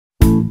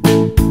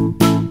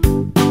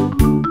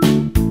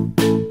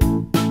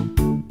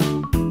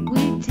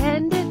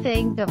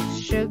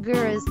of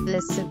sugar is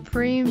the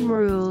supreme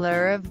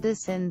ruler of the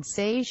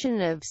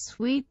sensation of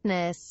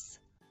sweetness.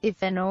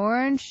 If an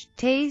orange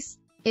tastes,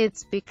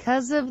 it's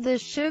because of the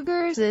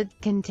sugars it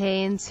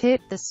contains hit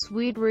the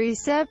sweet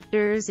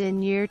receptors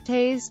in your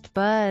taste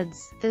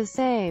buds. The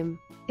same,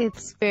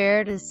 it's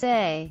fair to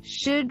say,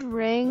 should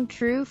ring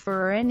true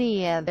for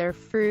any other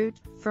fruit,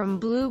 from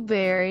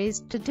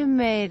blueberries to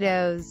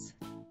tomatoes.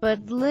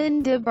 But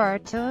Linda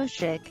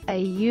Bartoshuk, a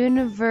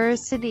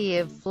University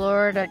of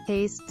Florida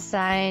taste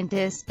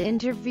scientist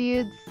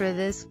interviewed for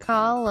this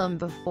column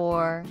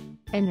before,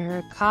 and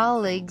her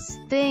colleagues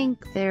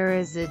think there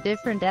is a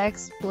different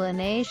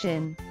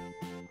explanation.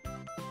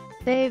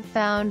 They've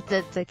found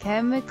that the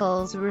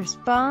chemicals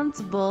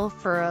responsible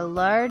for a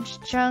large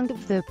chunk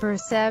of the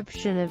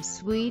perception of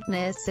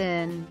sweetness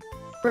in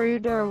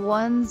fruit are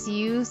ones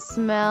you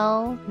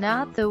smell,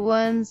 not the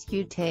ones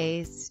you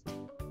taste.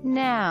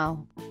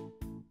 Now,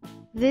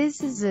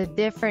 this is a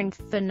different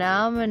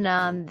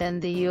phenomenon than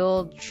the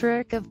old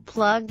trick of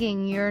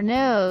plugging your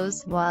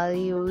nose while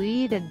you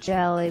eat a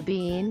jelly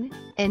bean,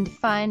 and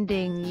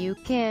finding you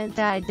can't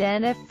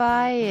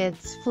identify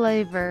its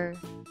flavor.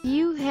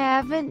 You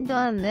haven't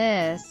done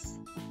this?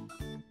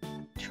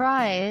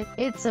 Try it.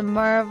 It's a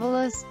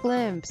marvelous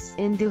glimpse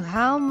into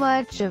how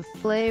much of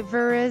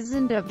flavor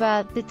isn't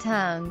about the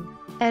tongue.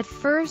 At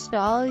first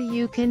all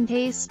you can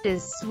taste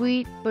is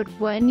sweet, but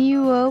when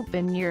you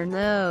open your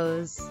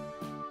nose,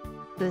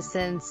 the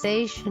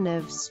sensation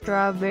of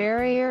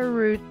strawberry or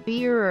root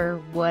beer or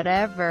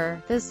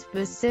whatever the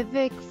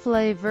specific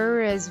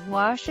flavor is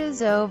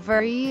washes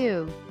over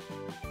you.